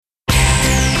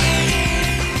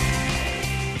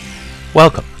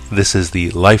Welcome. This is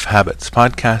the Life Habits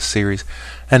podcast series,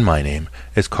 and my name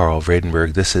is Karel.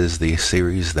 This is the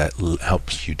series that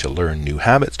helps you to learn new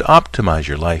habits, to optimize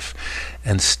your life,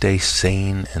 and stay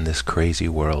sane in this crazy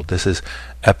world. This is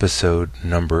episode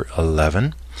number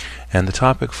 11, and the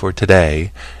topic for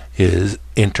today is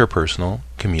interpersonal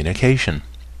communication.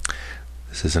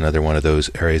 This is another one of those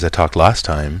areas I talked last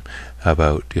time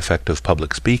about effective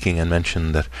public speaking and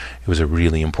mentioned that it was a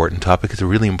really important topic. It's a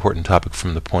really important topic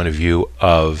from the point of view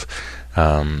of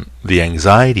the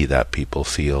anxiety that people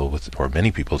feel, or many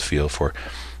people feel, for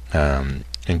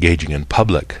engaging in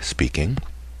public speaking,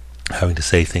 having to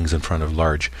say things in front of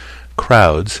large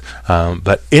crowds,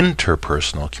 but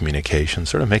interpersonal communication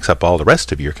sort of makes up all the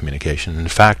rest of your communication. In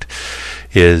fact,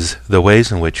 is the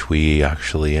ways in which we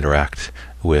actually interact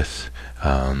with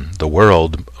the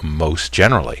world most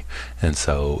generally. And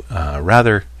so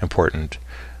rather important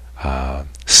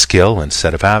skill and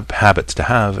set of habits to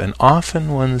have, and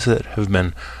often ones that have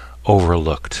been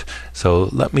overlooked. So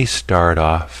let me start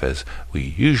off, as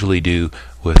we usually do,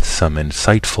 with some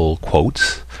insightful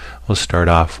quotes. We'll start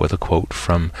off with a quote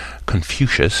from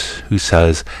Confucius, who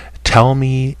says, "Tell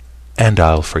me and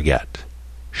I'll forget.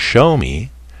 Show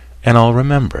me and I'll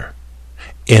remember.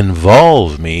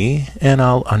 Involve me and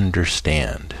I'll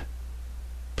understand."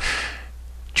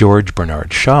 George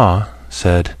Bernard Shaw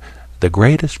said, "The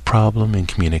greatest problem in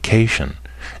communication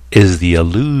is the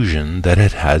illusion that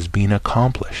it has been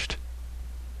accomplished."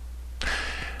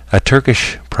 A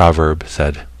Turkish proverb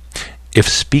said, "If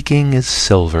speaking is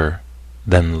silver,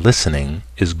 then listening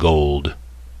is gold."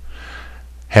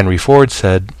 Henry Ford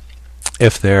said,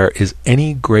 "If there is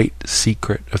any great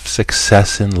secret of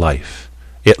success in life,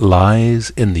 it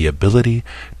lies in the ability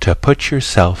to put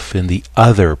yourself in the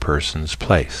other person's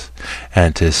place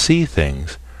and to see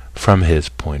things from his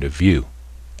point of view,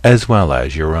 as well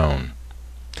as your own."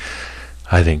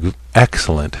 I think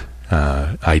excellent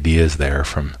ideas there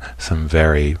from some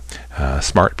very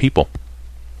smart people.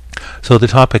 So the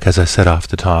topic, as I said off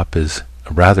the top, is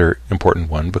a rather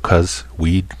important one because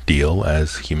we deal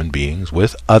as human beings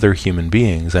with other human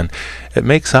beings, and it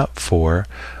makes up for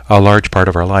a large part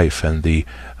of our life, and the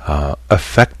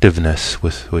effectiveness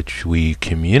with which we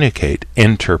communicate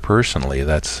interpersonally,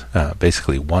 that's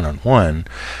basically one-on-one,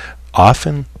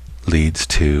 often leads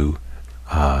to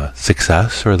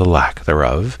success or the lack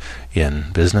thereof in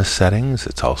business settings.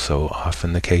 It's also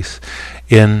often the case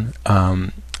in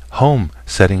home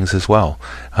settings as well,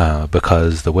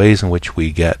 because the ways in which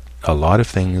we get a lot of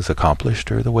things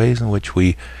accomplished are the ways in which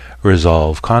we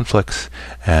resolve conflicts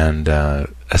and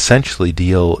essentially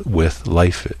deal with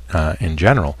life in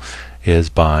general is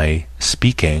by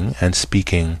speaking, and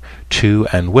speaking to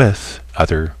and with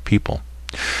other people.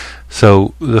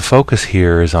 So the focus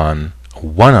here is on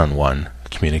one-on-one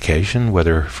communication,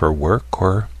 whether for work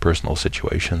or personal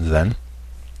situations then.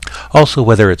 Also,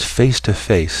 whether it's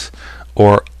face-to-face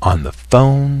or on the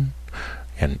phone,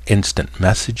 in instant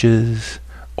messages,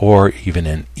 or even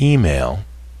in email.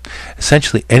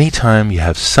 Essentially, anytime you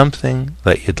have something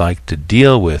that you'd like to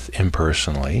deal with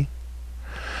impersonally,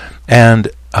 and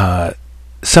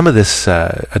some of this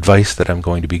advice that I'm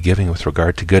going to be giving with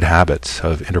regard to good habits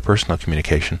of interpersonal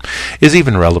communication is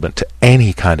even relevant to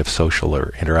any kind of social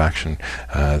or interaction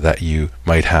that you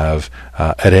might have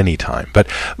at any time. But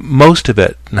most of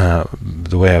it,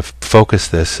 the way I've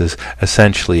focused this, is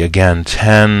essentially, again,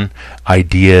 10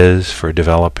 ideas for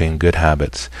developing good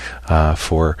habits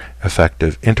for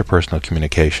effective interpersonal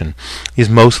communication. These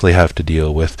mostly have to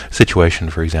deal with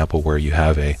situations, for example, where you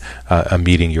have a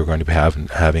meeting you're going to be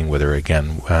having, whether again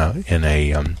in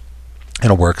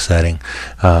a work setting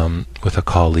with a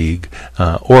colleague,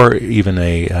 or even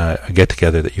a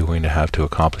get-together that you're going to have to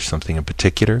accomplish something in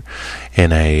particular.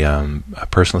 In a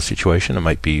personal situation, it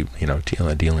might be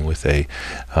dealing with a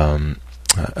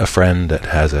friend that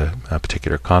has a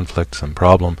particular conflict, some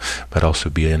problem, but also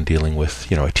be in dealing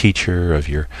with a teacher of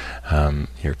your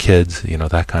kids,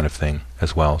 that kind of thing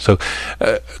as well. So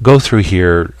go through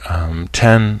here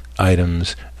 10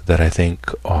 items that I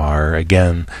think are,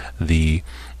 again, the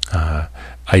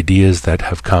ideas that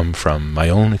have come from my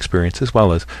own experience as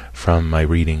well as from my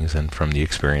readings and from the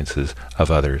experiences of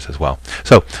others as well.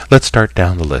 So let's start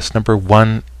down the list. Number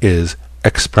 1 is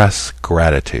express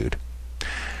gratitude.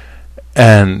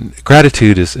 And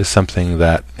gratitude is something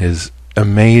that is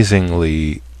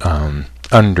amazingly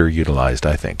underutilized,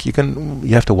 I think.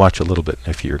 You have to watch a little bit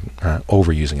if you're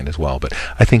overusing it as well. But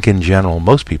I think in general,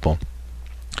 most people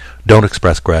don't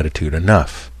express gratitude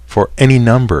enough for any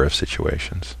number of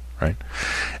situations, right?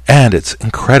 And it's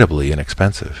incredibly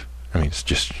inexpensive. I mean, it's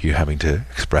just you having to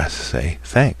express, say,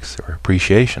 thanks or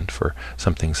appreciation for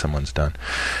something someone's done.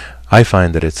 I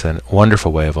find that it's a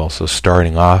wonderful way of also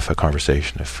starting off a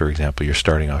conversation. If, for example, you're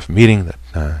starting off a meeting that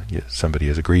somebody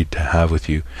has agreed to have with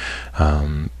you,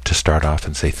 to start off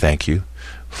and say thank you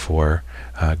for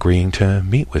agreeing to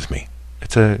meet with me.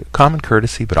 It's a common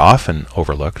courtesy, but often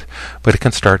overlooked, but it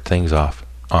can start things off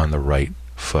on the right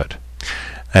foot.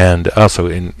 And also,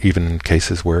 even in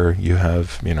cases where you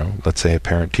have, let's say a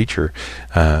parent-teacher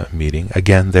meeting,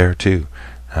 again, there too,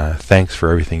 thanks for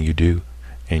everything you do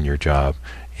in your job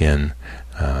in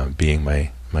being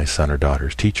my son or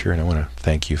daughter's teacher, and I want to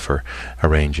thank you for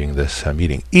arranging this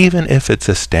meeting. Even if it's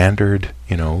a standard,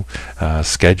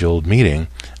 scheduled meeting,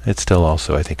 it's still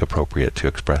also, I think, appropriate to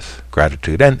express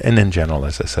gratitude. And in general,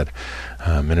 as I said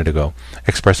a minute ago,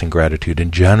 expressing gratitude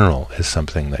in general is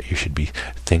something that you should be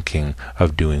thinking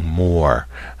of doing more,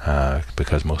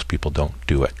 because most people don't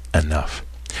do it enough.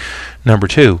 Number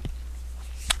 2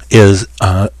 is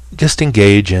just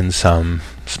engage in some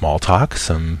small talk,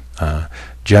 some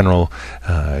general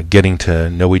getting to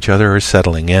know each other or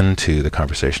settling into the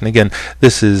conversation. Again,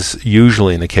 this is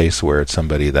usually in the case where it's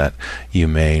somebody that you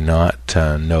may not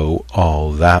know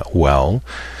all that well,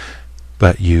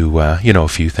 but you know a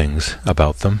few things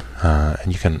about them,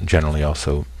 and you can generally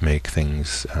also make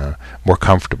things more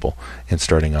comfortable in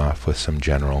starting off with some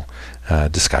general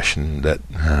discussion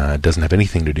that doesn't have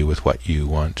anything to do with what you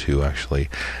want to actually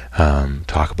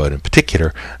talk about in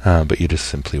particular, but you just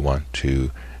simply want to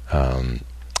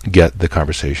get the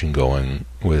conversation going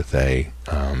with a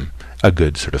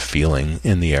good sort of feeling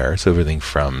in the air. So everything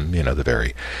from the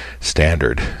very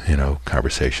standard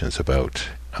conversations about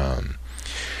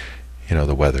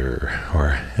the weather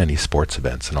or any sports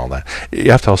events and all that.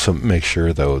 You have to also make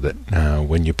sure, though, that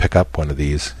when you pick up one of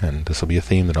these, and this will be a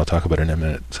theme that I'll talk about in a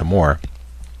minute some more,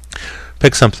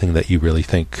 pick something that you really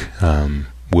think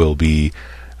will be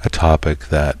a topic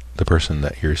that the person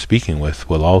that you're speaking with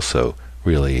will also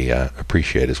really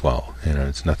appreciate as well.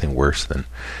 It's nothing worse than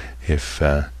if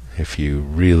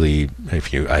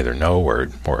you either know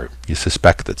or you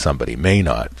suspect that somebody may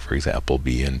not, for example,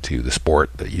 be into the sport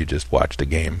that you just watched a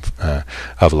game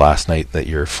of last night that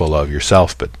you're full of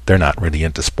yourself, but they're not really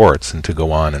into sports, and to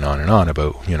go on and on and on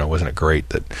about, wasn't it great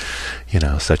that,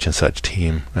 such and such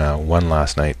team won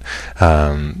last night,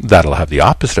 that'll have the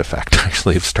opposite effect,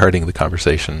 actually, of starting the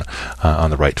conversation on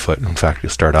the right foot. In fact, you'll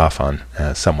start off on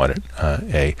somewhat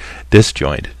a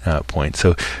disjoint point.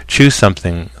 So choose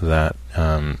something that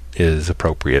is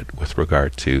appropriate with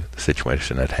regard to the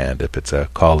situation at hand. If it's a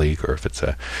colleague or if it's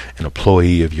an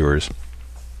employee of yours,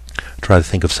 try to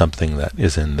think of something that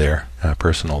is in their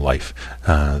personal life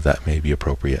that may be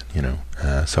appropriate.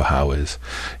 So how is,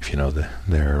 if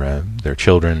their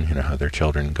children, how their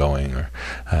children going, or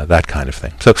that kind of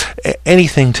thing. So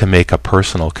anything to make a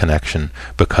personal connection,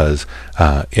 because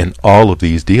in all of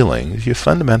these dealings, you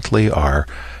fundamentally are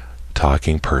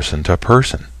talking person to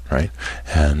person. Right,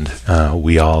 and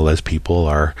we all, as people,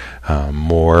 are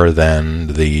more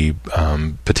than the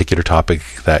particular topic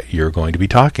that you're going to be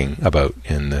talking about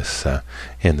in this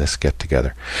get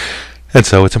together. And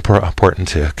so it's important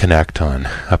to connect on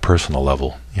a personal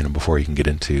level, before you can get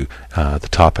into the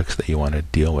topics that you want to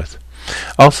deal with.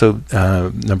 Also,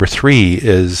 number 3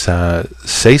 is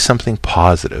say something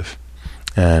positive.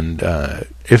 And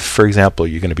if, for example,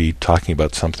 you're going to be talking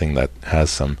about something that has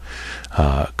some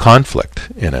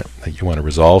conflict in it, that you want to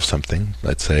resolve something,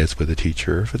 let's say it's with a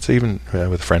teacher, if it's even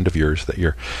with a friend of yours that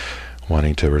you're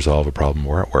wanting to resolve a problem,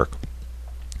 or at work,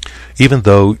 even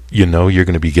though you're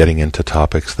going to be getting into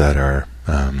topics that are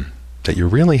that you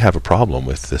really have a problem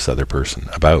with this other person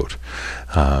about,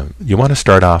 you want to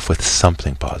start off with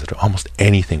something positive, almost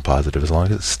anything positive, as long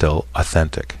as it's still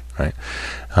authentic, right?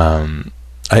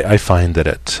 I find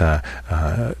that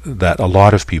that a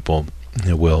lot of people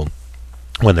will,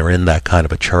 when they're in that kind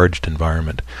of a charged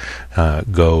environment,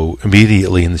 go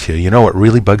immediately into, what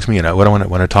really bugs me, and what I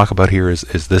want to talk about here is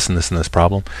this and this and this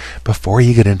problem. Before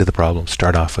you get into the problem,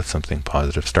 start off with something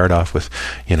positive. Start off with,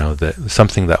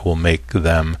 something that will make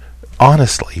them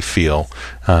honestly feel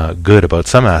good about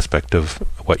some aspect of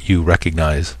what you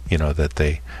recognize, that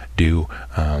they do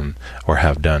or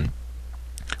have done,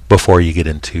 before you get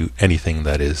into anything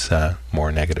that is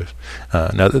more negative.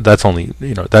 Now that's only,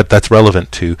 that's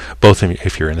relevant to both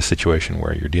if you're in a situation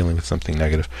where you're dealing with something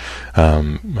negative,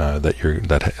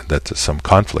 that's some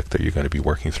conflict that you're going to be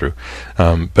working through,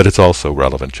 but it's also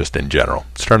relevant just in general.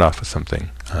 Start off with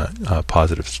something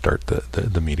positive to start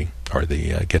the meeting or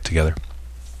the get together.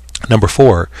 Number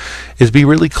 4 is be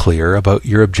really clear about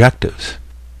your objectives.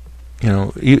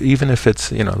 Even if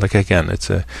it's, like, again, it's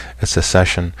a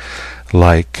session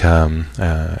like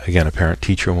again, a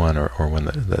parent-teacher one, or one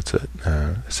that's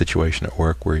a situation at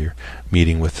work where you're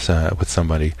meeting with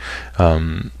somebody.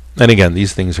 And again,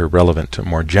 these things are relevant to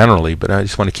more generally, but I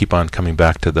just want to keep on coming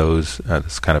back to those.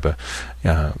 This kind of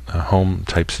a home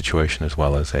type situation as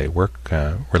well as a work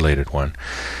related one.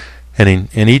 And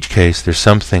in each case, there's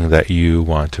something that you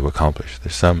want to accomplish.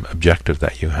 There's some objective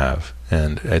that you have,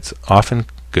 and it's often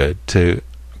good to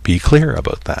be clear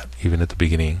about that, even at the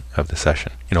beginning of the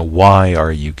session. Why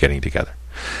are you getting together?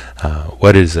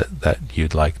 What is it that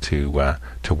you'd like to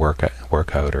work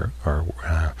out or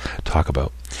talk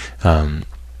about?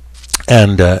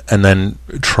 And then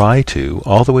try to,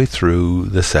 all the way through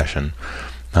the session,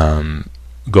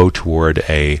 go toward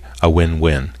a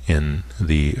win-win in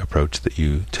the approach that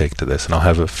you take to this. And I'll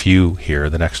have a few here.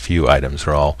 The next few items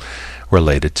are all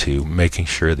related to making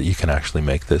sure that you can actually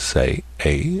make this a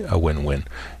win-win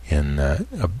in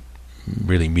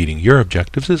really meeting your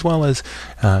objectives as well as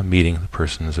meeting the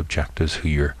person's objectives who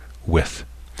you're with.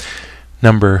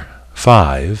 Number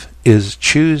 5 is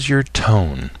choose your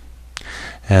tone.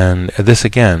 And this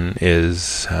again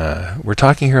is, we're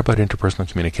talking here about interpersonal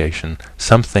communication,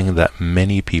 something that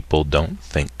many people don't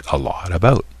think a lot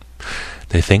about.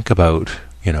 They think about,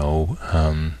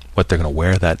 what they're going to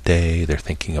wear that day. They're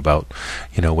thinking about,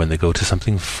 when they go to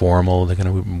something formal, they're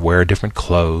going to wear different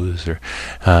clothes, or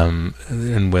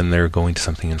and when they're going to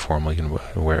something informal, you're going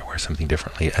to wear something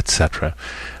differently, etc.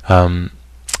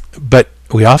 But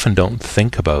we often don't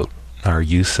think about our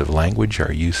use of language,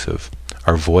 our use of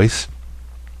our voice,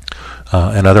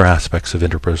 and other aspects of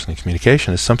interpersonal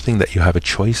communication is something that you have a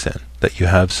choice in, that you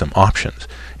have some options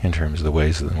in terms of the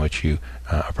ways in which you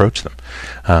approach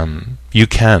them. You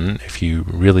can, if you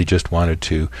really just wanted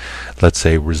to, let's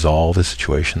say, resolve a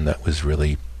situation that was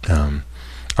really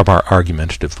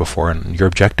argumentative before, and your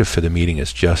objective for the meeting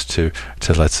is just to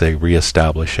let's say,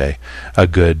 reestablish a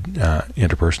good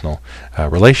interpersonal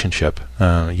relationship,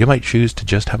 you might choose to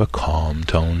just have a calm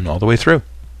tone all the way through.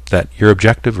 That your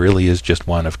objective really is just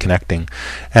one of connecting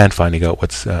and finding out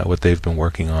what they've been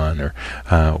working on, or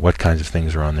what kinds of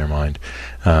things are on their mind,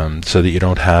 so that you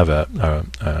don't have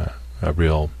a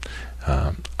real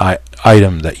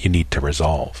item that you need to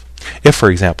resolve. If, for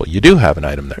example, you do have an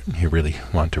item that you really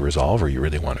want to resolve, or you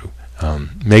really want to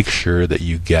make sure that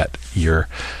you get the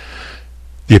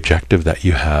objective that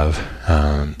you have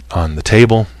on the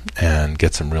table and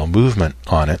get some real movement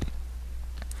on it,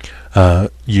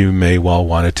 you may well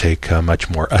want to take a much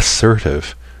more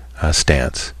assertive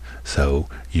stance. So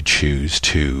you choose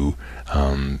to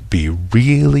be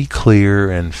really clear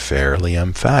and fairly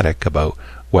emphatic about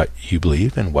what you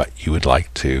believe and what you would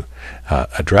like to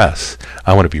address.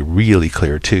 I want to be really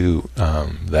clear too,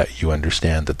 that you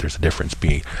understand that there's a difference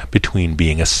between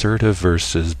being assertive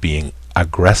versus being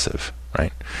aggressive,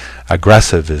 right?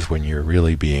 Aggressive is when you're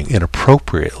really being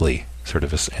inappropriately sort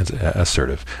of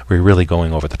assertive, where you're really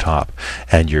going over the top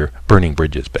and you're burning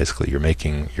bridges. Basically, you're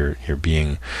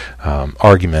being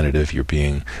argumentative. You're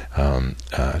being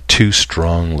too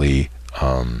strongly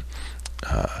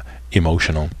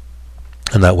emotional,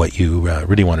 and that what you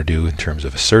really want to do in terms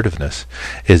of assertiveness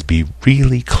is be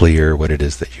really clear what it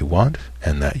is that you want,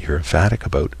 and that you're emphatic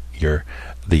about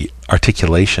the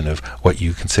articulation of what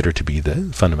you consider to be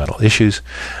the fundamental issues,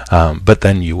 but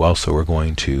then you also are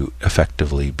going to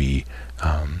effectively be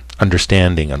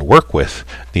understanding and work with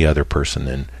the other person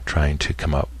in trying to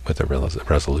come up with a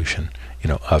resolution,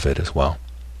 of it as well.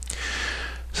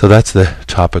 So that's the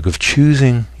topic of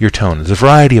choosing your tone. There's a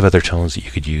variety of other tones that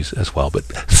you could use as well, but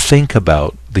think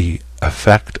about the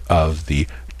effect of the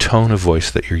tone of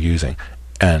voice that you're using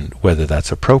and whether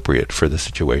that's appropriate for the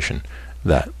situation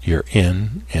that you're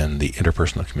in and the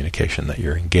interpersonal communication that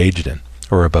you're engaged in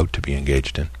or about to be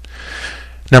engaged in.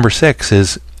 Number 6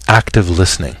 is active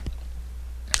listening.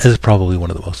 This is probably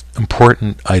one of the most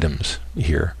important items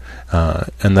here,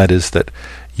 and that is that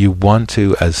you want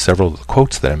to, as several of the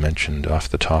quotes that I mentioned off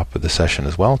the top of the session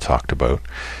as well talked about,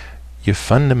 you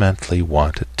fundamentally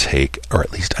want to take, or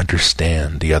at least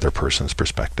understand, the other person's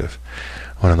perspective.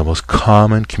 One of the most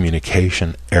common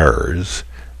communication errors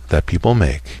that people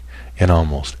make in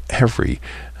almost every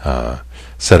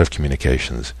set of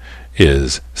communications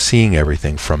is seeing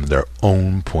everything from their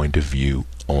own point of view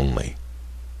only.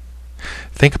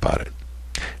 Think about it.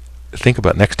 Think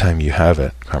about next time you have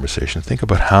a conversation, think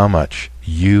about how much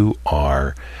you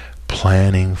are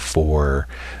planning for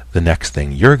the next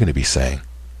thing you're going to be saying,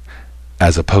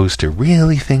 as opposed to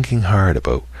really thinking hard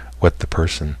about what the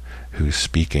person who's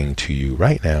speaking to you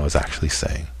right now is actually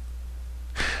saying.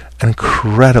 An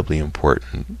incredibly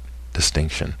important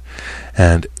distinction.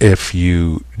 And if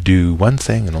you do one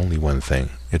thing and only one thing,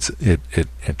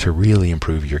 to really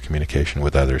improve your communication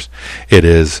with others, it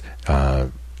is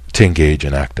to engage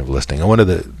in active listening. And one of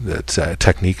the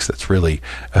techniques that's really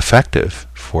effective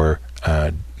for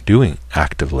doing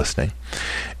active listening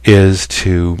is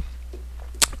to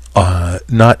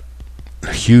not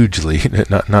hugely,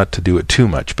 not to do it too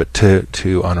much, but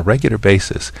to on a regular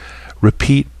basis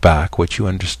repeat back what you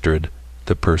understood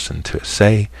the person to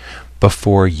say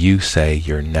before you say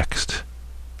your next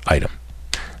item.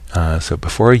 So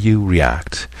before you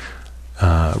react,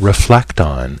 reflect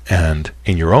on, and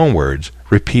in your own words,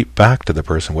 repeat back to the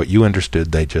person what you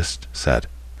understood they just said.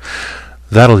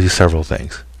 That'll do several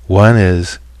things. One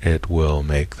is it will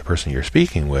make the person you're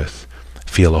speaking with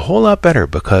feel a whole lot better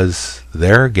because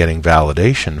they're getting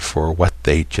validation for what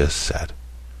they just said,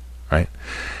 right?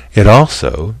 It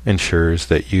also ensures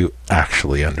that you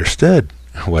actually understood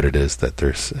what it is that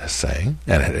they're saying,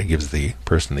 and it gives the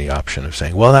person the option of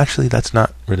saying, well, actually, that's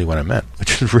not really what I meant,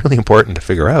 which is really important to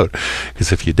figure out,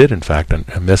 because if you did, in fact,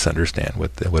 misunderstand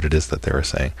what it is that they were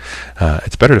saying,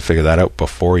 it's better to figure that out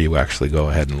before you actually go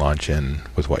ahead and launch in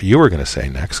with what you were going to say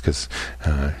next, because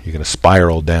you're going to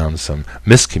spiral down some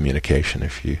miscommunication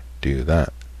if you do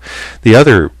that. The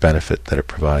other benefit that it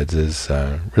provides is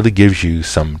really gives you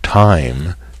some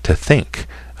time to think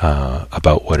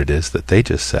about what it is that they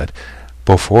just said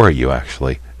before you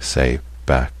actually say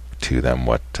back to them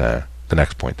what the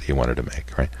next point that you wanted to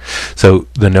make, right? So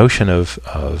the notion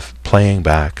of playing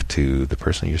back to the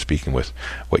person you're speaking with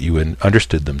what you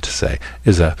understood them to say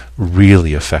is a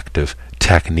really effective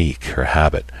technique or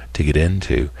habit to get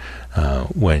into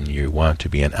when you want to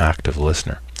be an active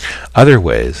listener. Other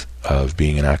ways of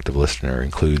being an active listener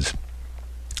includes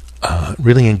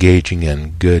really engaging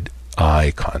in good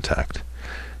eye contact.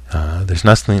 There's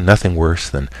nothing worse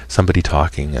than somebody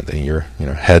talking and then your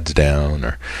head's down,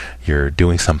 or you're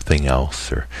doing something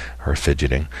else, or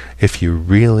fidgeting. If you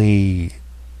really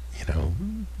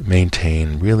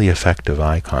maintain really effective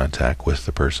eye contact with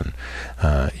the person,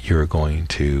 you're going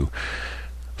to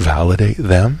validate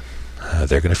them.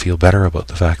 They're going to feel better about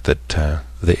the fact that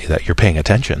that you're paying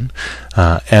attention,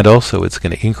 and also it's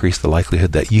going to increase the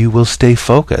likelihood that you will stay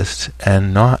focused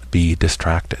and not be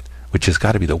distracted, which has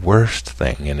got to be the worst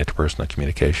thing in interpersonal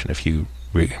communication. If you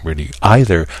really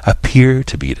either appear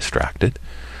to be distracted,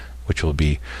 which will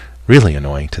be really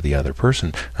annoying to the other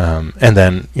person, and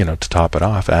then, to top it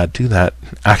off, add to that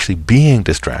actually being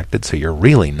distracted, so you're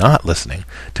really not listening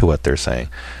to what they're saying,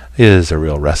 is a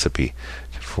real recipe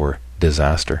for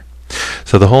disaster.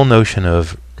 So the whole notion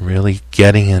of really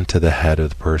getting into the head of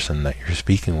the person that you're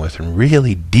speaking with and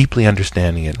really deeply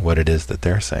understanding what it is that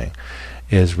they're saying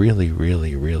is really,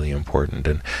 really, really important.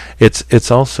 And it's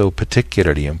also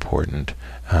particularly important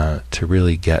to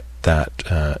really get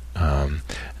that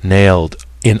nailed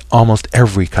in almost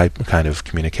every kind of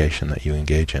communication that you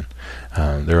engage in.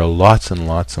 There are lots and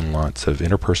lots and lots of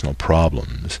interpersonal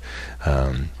problems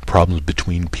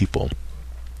between people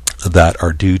that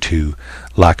are due to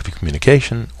lack of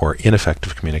communication or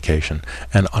ineffective communication,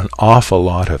 and an awful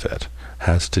lot of it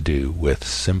has to do with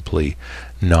simply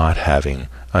not having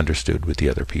understood what the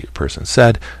other person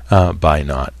said by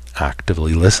not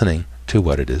actively listening to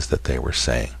what it is that they were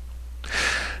saying.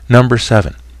 Number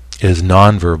 7 is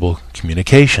nonverbal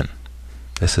communication.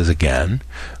 This is, again,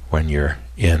 when you're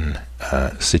in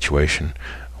a situation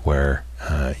where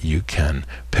you can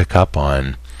pick up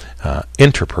on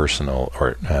interpersonal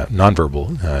or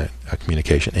nonverbal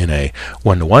communication in a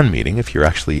one-to-one meeting. If you're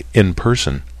actually in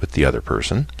person with the other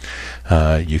person,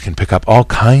 you can pick up all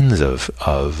kinds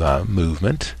of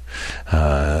movement,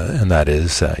 and that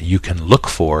is you can look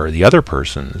for the other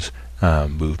person's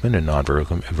movement in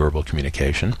nonverbal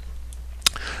communication,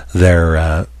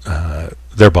 their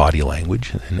body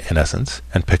language in essence,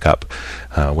 and pick up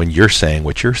when you're saying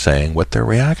what you're saying, what their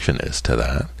reaction is to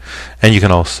that. And you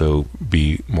can also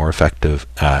be more effective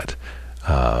at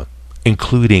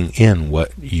including in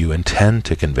what you intend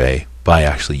to convey by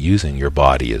actually using your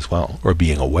body as well, or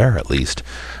being aware at least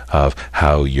of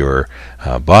how your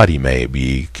body may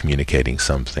be communicating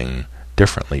something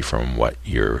differently from what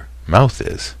your mouth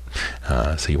is.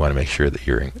 So you want to make sure that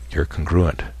you're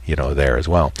congruent, there as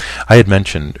well. I had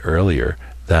mentioned earlier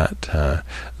that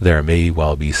there may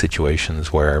well be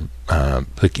situations where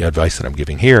the advice that I'm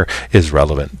giving here is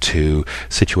relevant to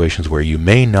situations where you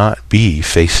may not be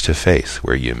face to face,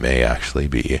 where you may actually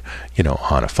be,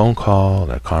 on a phone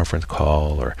call, a conference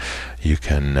call, or you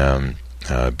can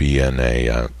be in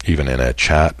even in a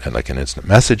chat, like an instant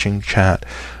messaging chat,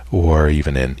 or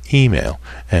even in email.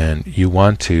 And you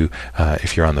want to,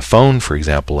 if you're on the phone, for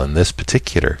example, in this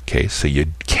particular case, so you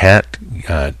can't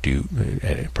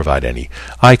provide any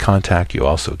eye contact, you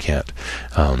also can't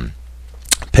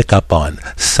pick up on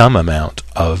some amount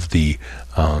of the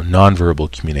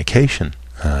nonverbal communication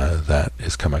that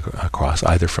is coming across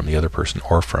either from the other person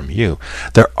or from you,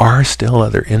 there are still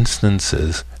other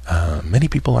instances. Many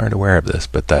people aren't aware of this,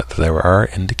 but that there are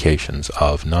indications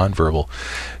of nonverbal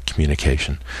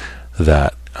communication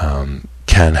that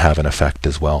can have an effect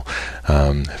as well.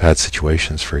 I've had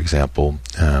situations, for example,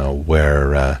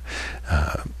 where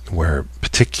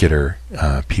particular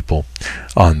people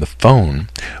on the phone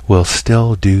will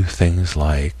still do things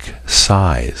like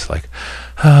sighs, like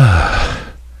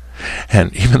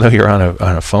and even though you're on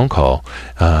a phone call,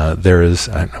 there is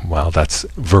well, that's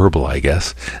verbal, I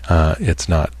guess. It's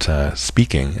not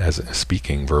speaking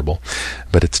verbal,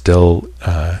 but it's still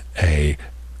a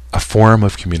form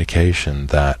of communication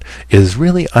that is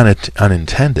really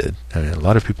unintended. I mean, a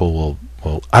lot of people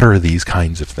will utter these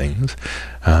kinds of things,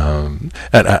 and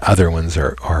other ones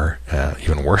are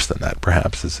even worse than that.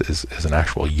 Perhaps is an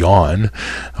actual yawn,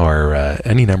 or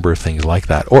any number of things like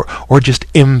that, or just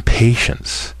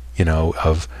impatience,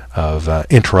 of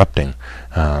interrupting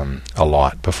a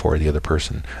lot before the other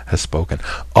person has spoken.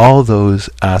 All those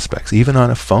aspects, even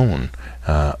on a phone,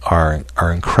 are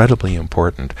incredibly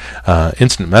important.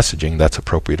 Instant messaging, that's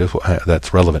appropriate,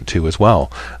 that's relevant too as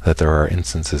well. That there are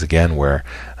instances again where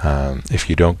if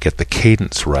you don't get the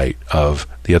cadence right of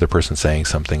the other person saying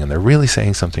something, and they're really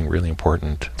saying something really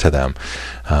important to them,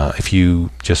 if you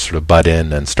just sort of butt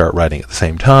in and start writing at the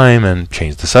same time and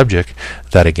change the subject,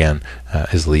 that again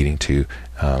is leading to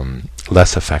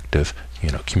less effective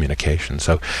communication.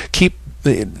 So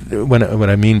when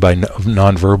I mean by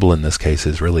nonverbal in this case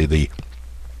is really the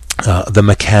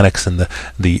mechanics and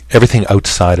the everything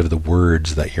outside of the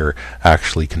words that you're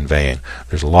actually conveying.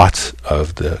 There's lots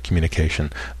of the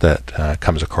communication that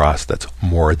comes across that's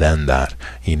more than that.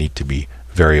 You need to be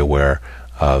very aware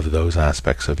of those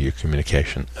aspects of your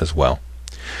communication as well.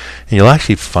 And you'll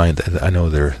actually find that, I know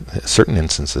there are certain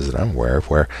instances that I'm aware of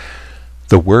where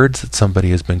the words that somebody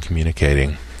has been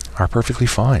communicating are perfectly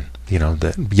fine.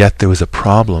 Yet there was a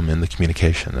problem in the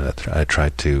communication that I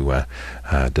tried to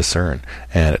discern,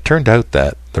 and it turned out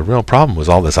that the real problem was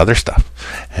all this other stuff,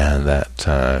 and that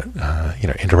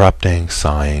interrupting,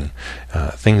 sighing,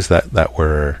 things that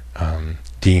were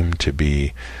deemed to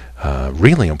be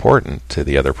really important to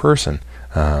the other person,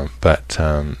 but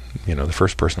the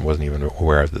first person wasn't even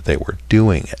aware that they were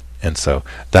doing it, and so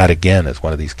that again is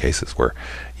one of these cases where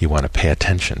you want to pay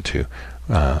attention to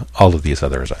all of these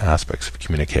other aspects of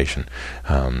communication,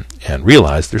 and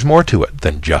realize there's more to it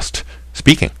than just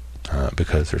speaking,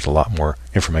 because there's a lot more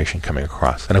information coming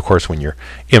across. And of course, when you're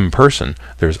in person,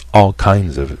 there's all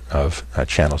kinds of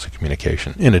channels of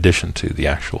communication, in addition to the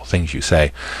actual things you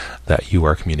say that you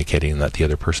are communicating, and that the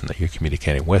other person that you're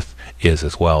communicating with is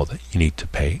as well, that you need to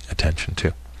pay attention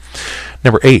to.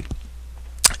 Number 8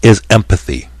 is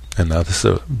empathy. And now this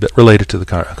is a bit related to the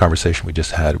conversation we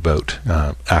just had about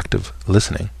active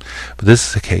listening. But this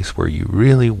is a case where you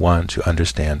really want to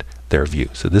understand their view.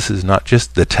 So this is not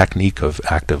just the technique of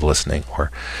active listening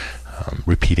or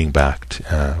repeating back to,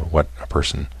 what a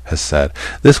person has said.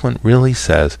 This one really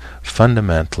says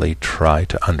fundamentally try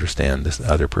to understand this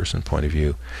other person's point of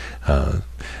view.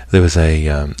 There was a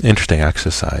interesting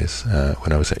exercise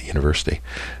when I was at university.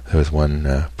 There was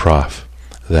one prof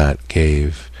that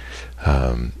gave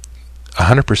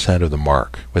 100% of the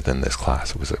mark within this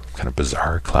class. It was a kind of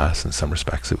bizarre class in some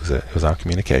respects. It was on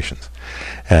communications,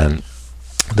 and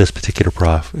this particular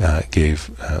prof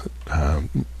gave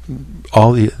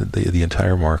all the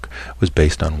entire mark was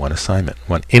based on one assignment,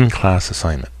 one in-class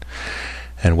assignment.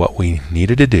 And what we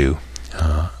needed to do,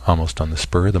 almost on the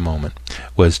spur of the moment,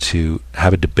 was to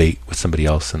have a debate with somebody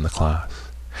else in the class.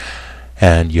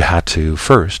 And you had to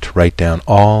first write down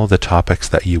all the topics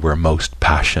that you were most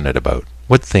passionate about.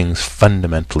 What things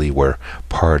fundamentally were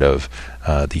part of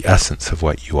the essence of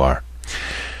what you are.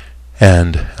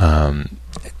 And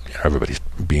everybody's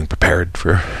being prepared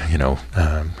for,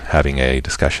 having a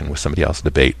discussion with somebody else, a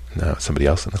debate, somebody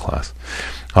else in the class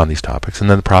on these topics. And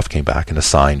then the prof came back and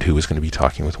assigned who was going to be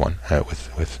talking with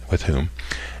with whom,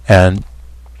 and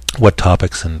what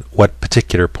topics and what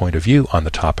particular point of view on the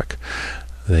topic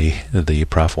the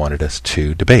prof wanted us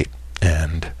to debate.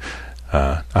 And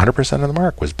 100% of the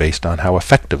mark was based on how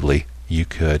effectively you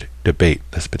could debate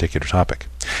this particular topic.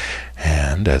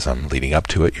 And as I'm leading up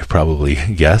to it, you've probably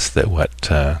guessed that what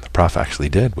the prof actually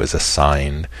did was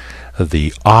assign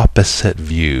the opposite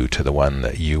view to the one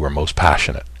that you were most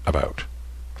passionate about.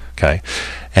 Okay?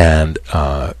 And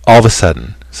all of a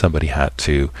sudden, somebody had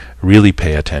to really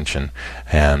pay attention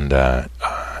and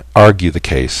argue the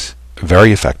case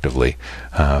very effectively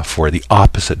for the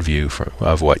opposite view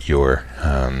of what your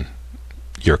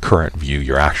your current view,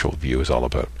 your actual view is all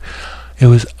about. It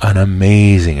was an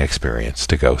amazing experience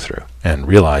to go through, and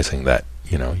realizing that,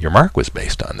 your mark was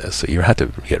based on this, so you had to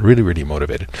get really, really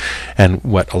motivated. And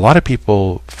what a lot of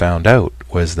people found out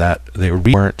was that they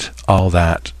weren't all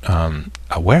that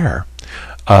aware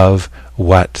of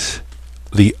what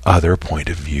the other point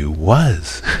of view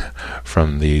was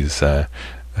from these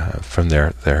from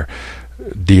their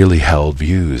dearly held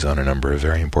views on a number of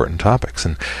very important topics.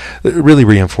 And it really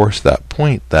reinforced that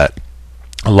point that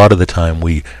a lot of the time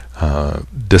we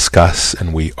discuss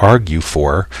and we argue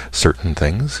for certain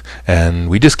things, and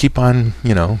we just keep on,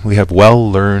 we have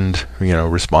well-learned,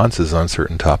 responses on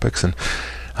certain topics, and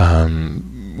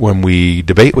when we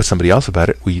debate with somebody else about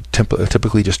it, we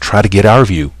typically just try to get our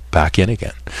view back in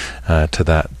again to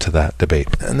that debate.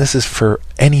 And this is for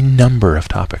any number of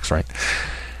topics, right?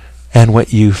 And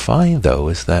what you find, though,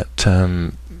 is that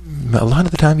a lot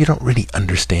of the time you don't really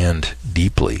understand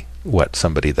deeply what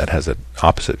somebody that has an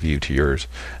opposite view to yours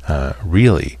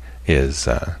really is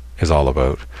all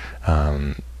about,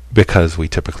 because we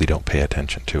typically don't pay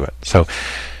attention to it. So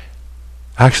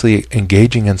actually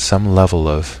engaging in some level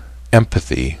of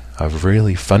empathy, of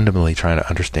really fundamentally trying to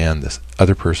understand this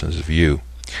other person's view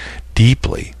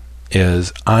deeply,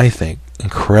 is, I think,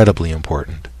 incredibly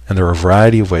important. And there are a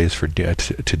variety of ways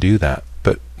to do that.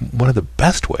 But one of the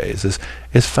best ways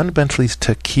is fundamentally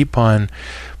to keep on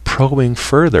probing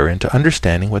further into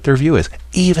understanding what their view is,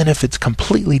 even if it's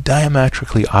completely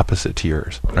diametrically opposite to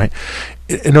yours, right?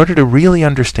 In order to really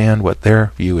understand what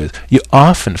their view is, you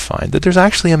often find that there's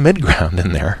actually a mid-ground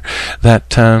in there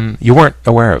that you weren't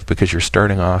aware of, because you're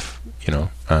starting off,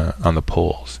 on the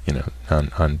poles,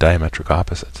 on diametric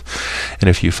opposites. And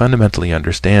if you fundamentally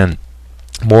understand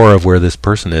more of where this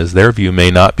person is, their view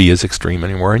may not be as extreme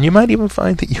anymore, and you might even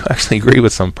find that you actually agree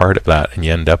with some part of that, and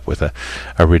you end up with a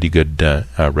really good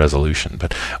resolution.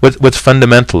 But what's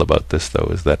fundamental about this, though,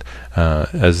 is that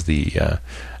as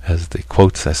the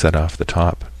quotes I said off the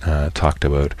top talked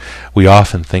about, we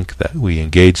often think that we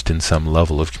engaged in some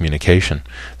level of communication,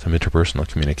 some interpersonal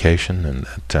communication, and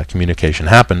that communication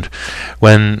happened,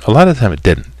 when a lot of the time it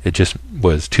didn't. It just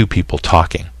was two people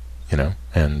talking,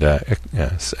 and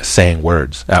saying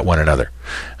words at one another,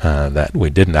 that we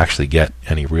didn't actually get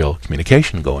any real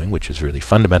communication going, which is really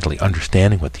fundamentally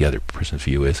understanding what the other person's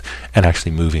view is and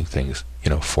actually moving things,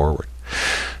 forward.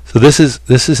 So this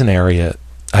is an area,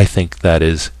 I think, that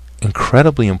is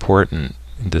incredibly important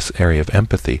in this area of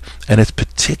empathy, and it's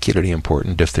particularly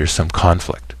important if there's some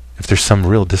conflict, if there's some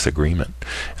real disagreement.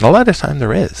 And a lot of time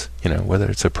there is, whether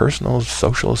it's a personal,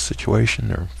 social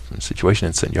situation, or a situation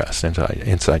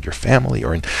inside your family,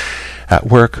 or at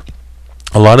work.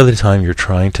 A lot of the time you're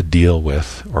trying to deal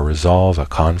with or resolve a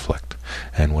conflict.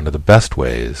 And one of the best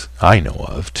ways I know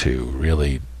of to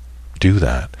really do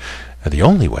that, the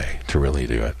only way to really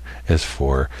do it, is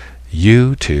for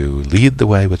you to lead the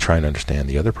way with trying to understand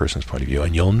the other person's point of view.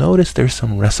 And you'll notice there's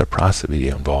some reciprocity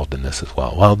involved in this as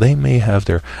well. While they may have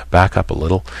their back up a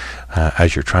little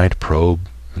as you're trying to probe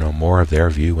more of their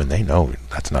view, when they know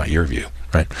that's not your view,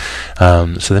 right?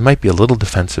 So they might be a little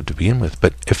defensive to begin with,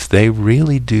 but if they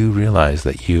really do realize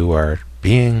that you are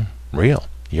being real,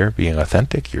 you're being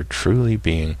authentic, you're truly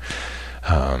being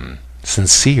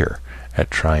sincere at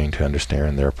trying to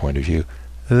understand their point of view,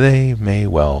 they may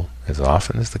well, as is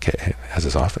often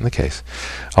the case,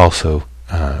 also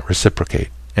reciprocate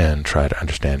and try to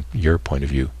understand your point of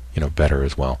view, better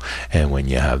as well. And when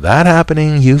you have that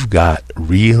happening, you've got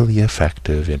really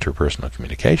effective interpersonal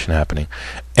communication happening,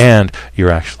 and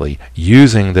you're actually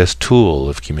using this tool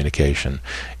of communication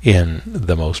in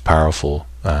the most powerful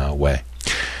way.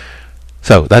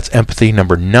 So that's empathy.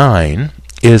 Number 9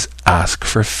 is ask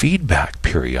for feedback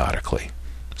periodically,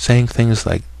 saying things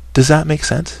like, does that make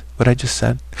sense, what I just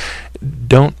said?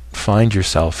 Don't find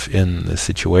yourself in the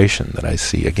situation that I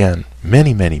see, again,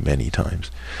 many, many, many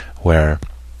times, where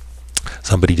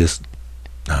somebody just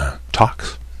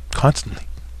talks constantly,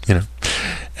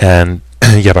 and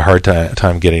you have a hard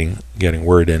time getting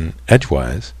word in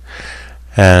edgewise,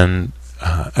 and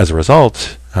as a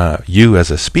result, you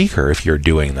as a speaker, if you're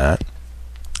doing that,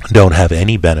 don't have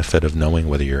any benefit of knowing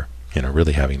whether you're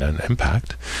really having an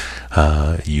impact.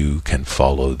 You can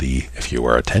follow if you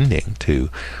are attending to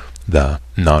the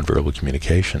nonverbal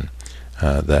communication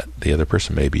that the other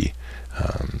person may be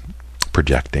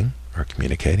projecting or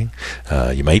communicating.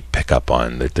 You might pick up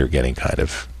on that they're getting kind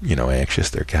of,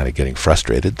 anxious, they're kind of getting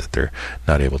frustrated that they're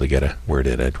not able to get a word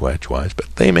in edgewise,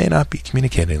 but they may not be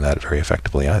communicating that very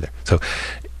effectively either. So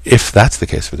if that's the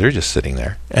case, where they're just sitting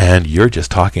there and you're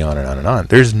just talking on and on and on,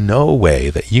 there's no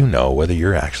way that you know whether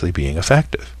you're actually being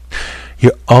effective.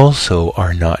 you also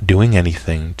are not doing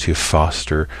anything to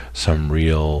foster some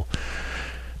real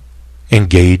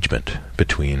engagement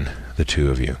between the two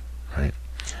of you, right?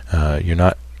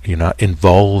 You're not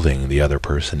involving the other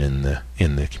person in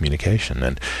the communication.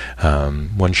 And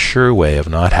one sure way of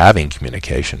not having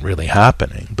communication really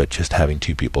happening, but just having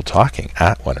two people talking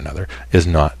at one another, is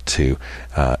not to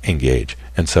engage.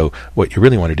 And so what you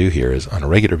really want to do here is, on a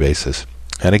regular basis,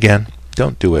 and again,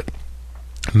 don't do it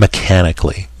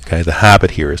mechanically. Okay, the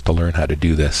habit here is to learn how to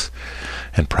do this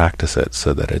and practice it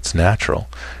so that it's natural.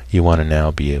 You want to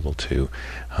now be able to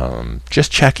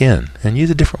just check in and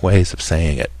use different ways of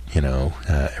saying it.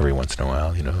 Every once in a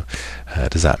while,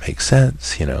 does that make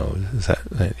sense? Is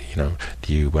that,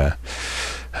 do you,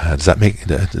 does that make,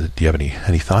 do you have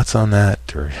any thoughts on that?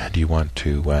 Or do you want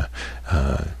to,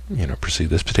 pursue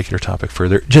this particular topic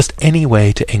further? Just any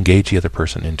way to engage the other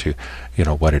person into,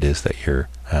 what it is that you're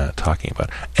talking about.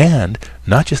 And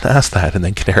not just ask that and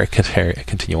then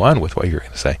continue on with what you're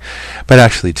going to say, but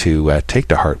actually to take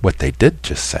to heart what they did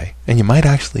just say. And you might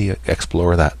actually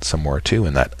explore that some more too,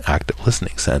 in that active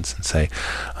listening sense, and say,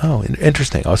 "Oh,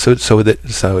 interesting. Oh, so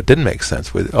it didn't make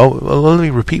sense. Well, let me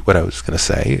repeat what I was going to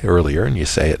say earlier," and you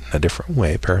say it in a different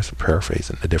way, paraphrase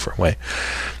it in a different way.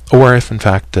 Or if in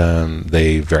fact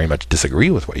they very much disagree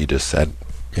with what you just said,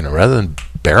 rather than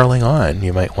barreling on,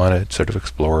 you might want to sort of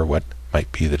explore what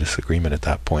might be the disagreement at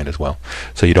that point as well,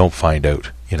 so you don't find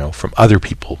out, from other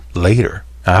people later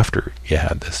after you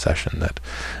had this session that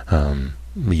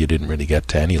you didn't really get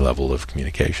to any level of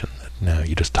communication. No,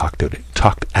 you just talked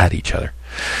at each other.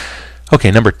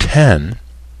 Okay, number 10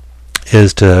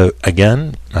 is to,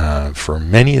 again, for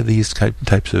many of these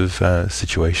types of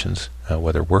situations,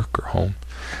 whether work or home,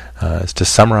 is to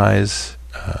summarize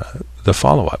the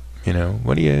follow-up.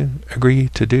 What do you agree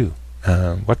to do?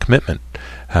 What commitment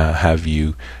have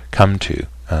you come to,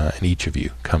 and each of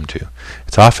you come to?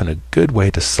 It's often a good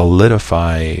way to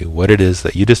solidify what it is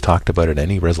that you just talked about at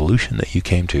any resolution that you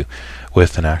came to,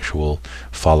 with an actual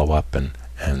follow-up and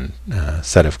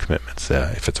set of commitments.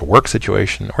 If it's a work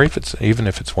situation, or even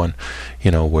if it's one,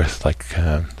 with like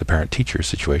the parent-teacher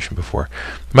situation before,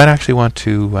 you might actually want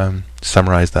to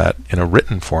summarize that in a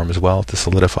written form as well to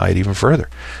solidify it even further.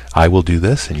 I will do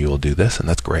this, and you will do this, and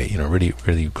that's great. Really,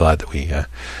 really glad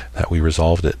that we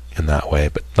resolved it in that way.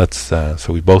 But let's so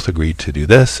we both agreed to do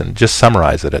this, and just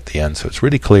summarize it at the end, so it's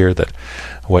really clear that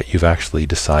what you've actually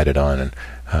decided on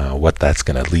and what that's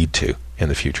going to lead to in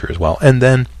the future as well. And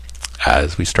then,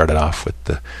 as we started off with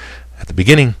at the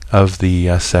beginning of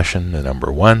the session, the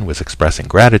number 1 was expressing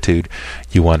gratitude.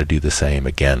 You want to do the same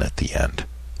again at the end.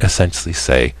 Essentially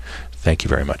say, "Thank you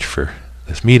very much for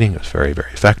this meeting. It was very,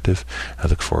 very effective. I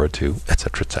look forward to,"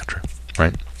 etc., etc.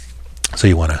 Right? So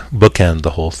you want to bookend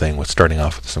the whole thing with starting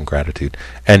off with some gratitude,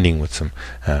 ending with some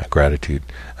gratitude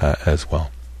as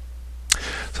well.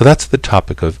 So that's the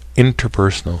topic of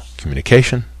interpersonal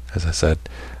communication. As I said,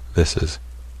 this is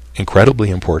incredibly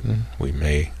important. We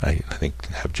may, I think,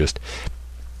 have just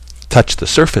touched the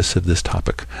surface of this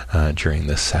topic during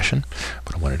this session,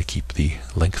 but I wanted to keep the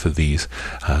length of these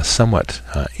somewhat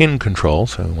in control,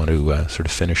 so I want to sort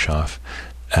of finish off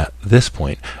at this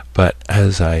point. But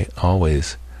as I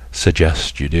always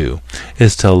suggest you do,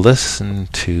 is to listen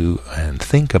to and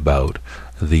think about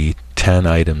the 10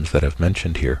 items that I've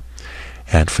mentioned here,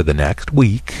 and for the next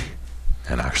week,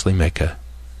 and actually make a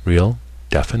real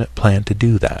definite plan to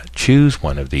do that. Choose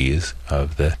one of these,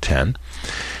 of the 10,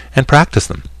 and practice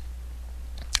them.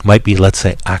 Might be, let's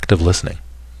say, active listening,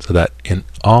 so that in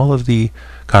all of the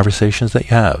conversations that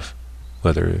you have,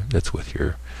 whether it's with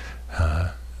your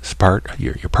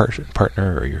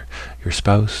partner, or your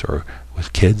spouse, or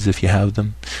with kids if you have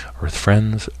them, or with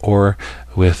friends, or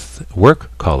with work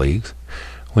colleagues,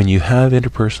 when you have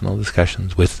interpersonal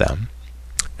discussions with them,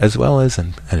 as well as,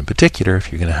 and in particular,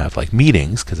 if you're going to have like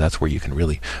meetings, because that's where you can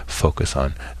really focus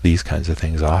on these kinds of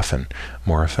things often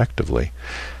more effectively.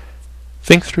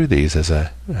 Think through these as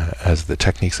the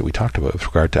techniques that we talked about with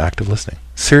regard to active listening.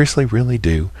 Seriously, really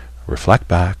do reflect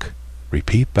back,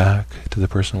 repeat back to the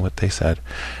person what they said,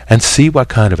 and see what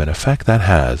kind of an effect that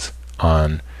has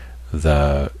on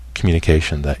the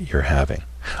communication that you're having.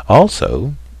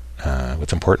 Also,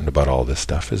 what's important about all this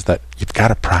stuff is that you've got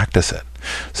to practice it.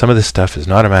 Some of this stuff is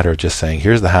not a matter of just saying,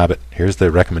 here's the habit, here's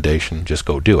the recommendation, just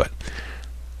go do it.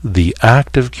 The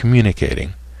act of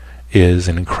communicating is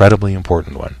an incredibly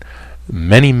important one.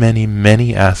 Many, many,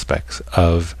 many aspects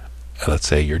of, let's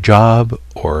say, your job,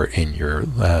 or in your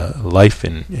life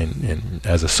in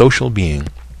as a social being,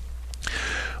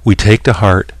 we take to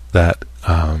heart that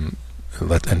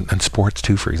and sports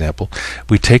too, for example,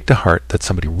 we take to heart that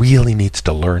somebody really needs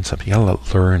to learn something. You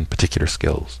gotta learn particular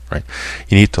skills, right?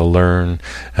 You need to learn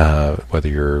whether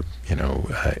you're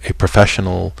a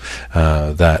professional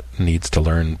that needs to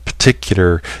learn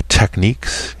particular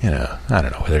techniques. I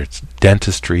don't know whether it's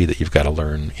dentistry that you've got to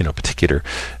learn particular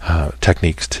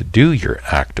techniques to do your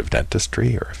act of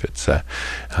dentistry, or if it's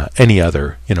any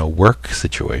other work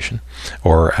situation,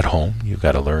 or at home you've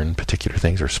got to learn particular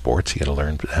things, or sports you got to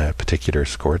learn particular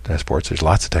sports. There's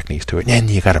lots of techniques to it, and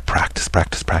you got to practice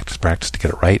to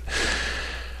get it right.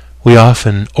 We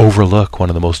often overlook one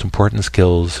of the most important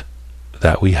skills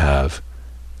that we have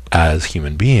as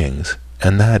human beings,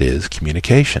 and that is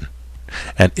communication.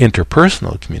 And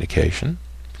interpersonal communication,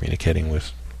 communicating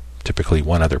with typically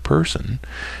one other person,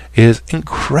 is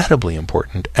incredibly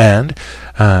important. And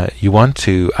you want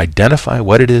to identify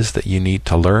what it is that you need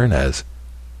to learn as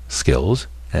skills,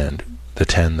 and the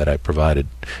 10 that I provided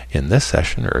in this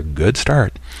session are a good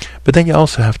start. But then you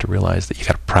also have to realize that you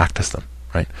got to practice them,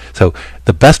 right? So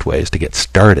the best way is to get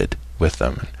started with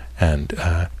them and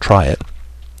try it.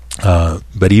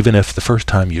 But even if the first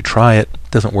time you try it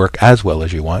doesn't work as well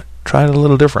as you want, try it a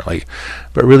little differently.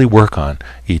 But really work on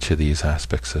each of these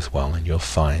aspects as well, and you'll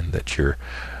find that you're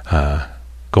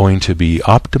going to be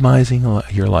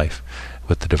optimizing your life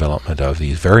with the development of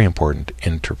these very important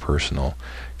interpersonal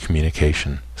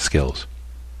communication skills.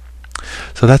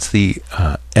 So that's the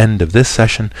end of this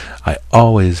session. I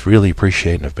always really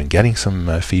appreciate, and I've been getting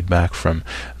some feedback from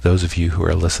those of you who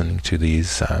are listening to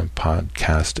these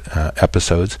podcast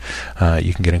episodes.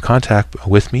 You can get in contact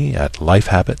with me at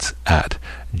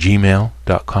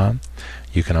lifehabits@gmail.com.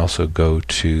 You can also go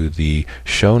to the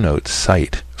show notes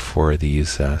site for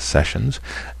these sessions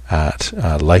at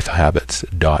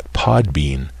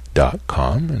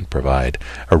lifehabits.podbean.com and provide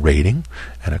a rating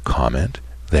and a comment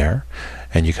there.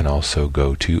 And you can also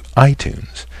go to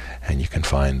iTunes, and you can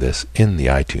find this in the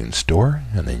iTunes store,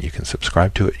 and then you can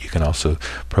subscribe to it. You can also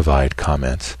provide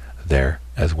comments there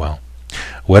as well.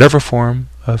 Whatever form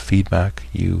of feedback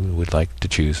you would like to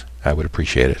choose, I would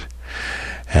appreciate it.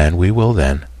 And we will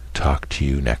then talk to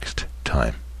you next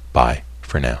time. Bye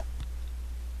for now.